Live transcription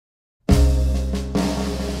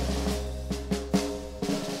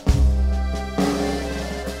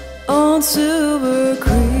on Silver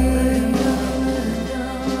Creek,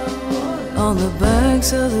 on the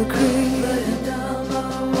banks of the creek,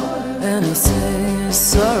 and I sing his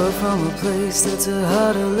sorrow from a place that's a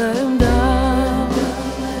hard to let him down,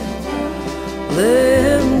 lay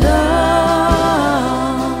him down,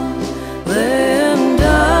 lay him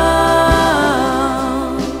down,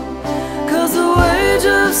 'cause the wage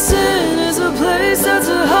of sin is a place that's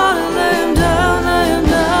a hard to lay him down, lay him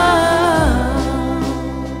down.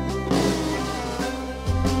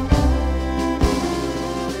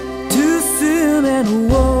 To sin and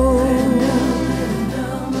woe,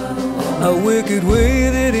 a wicked way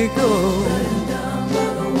that he goes,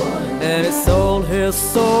 and he sold his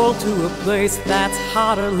soul to a place that's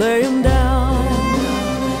hard to lay him down,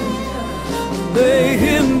 lay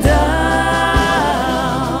him down,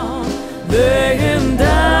 lay him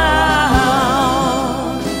down,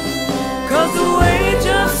 'cause the wage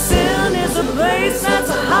of sin is a place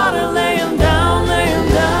that's hard to lay him down, lay him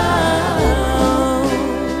down.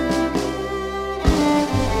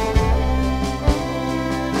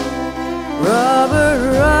 Robert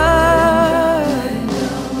Wright,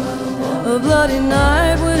 a bloody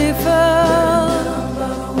night when he fell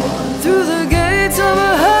through the gates of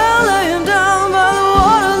a hell, lay him down by the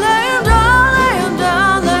water, lay him down, lay him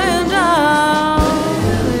down, lay him down,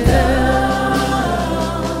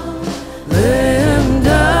 lay him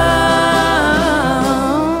down,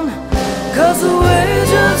 'cause the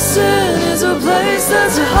wage of sin is a place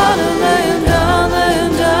that's hard to lay him down, lay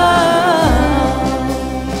him down.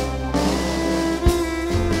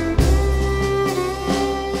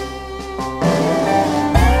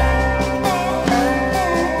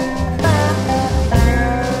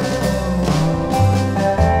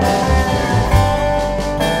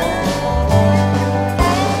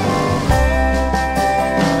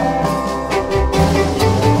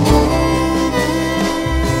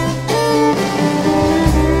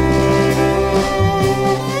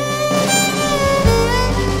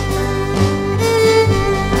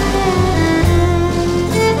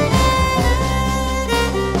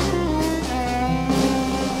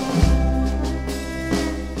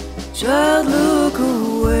 Child, look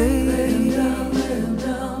away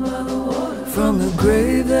from the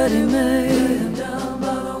grave that he made,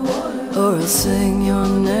 or I'll sing your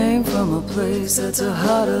name from a place that's a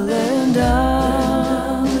hard to lay him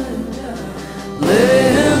down, lay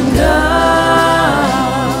him down,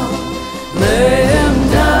 lay him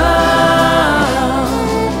down,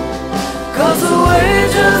 'cause the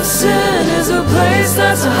wage of sin is a place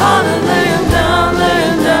that's hard to lay him down, lay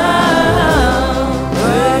him down.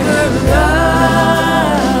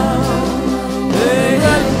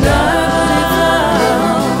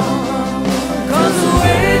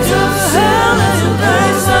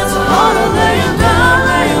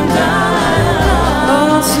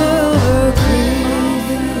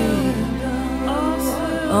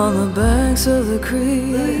 On the banks of the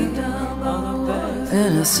creek,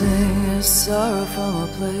 and I sing his sorrow from a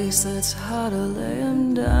place that's hard to lay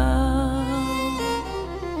him down.